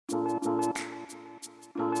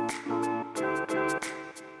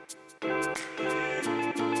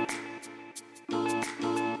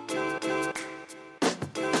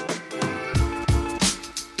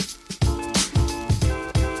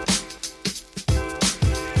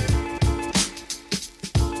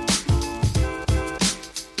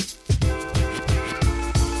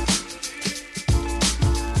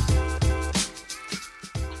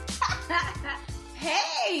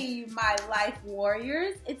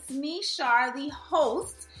Warriors. It's me, Charlie,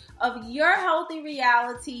 host of Your Healthy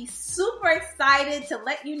Reality. Super excited to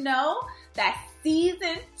let you know that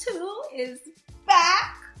season 2 is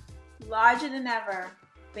back. Larger than ever,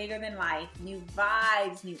 bigger than life, new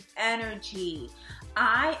vibes, new energy.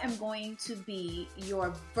 I am going to be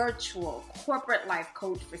your virtual corporate life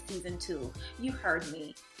coach for season 2. You heard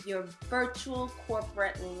me, your virtual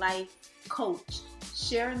corporate life coach,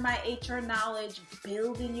 sharing my HR knowledge,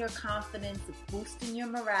 building your confidence, boosting your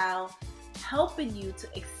morale, helping you to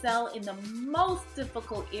excel in the most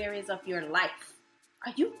difficult areas of your life.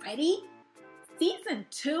 Are you ready? Season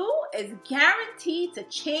 2 is guaranteed to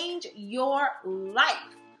change your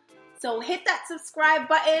life. So hit that subscribe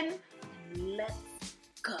button and let's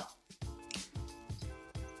go.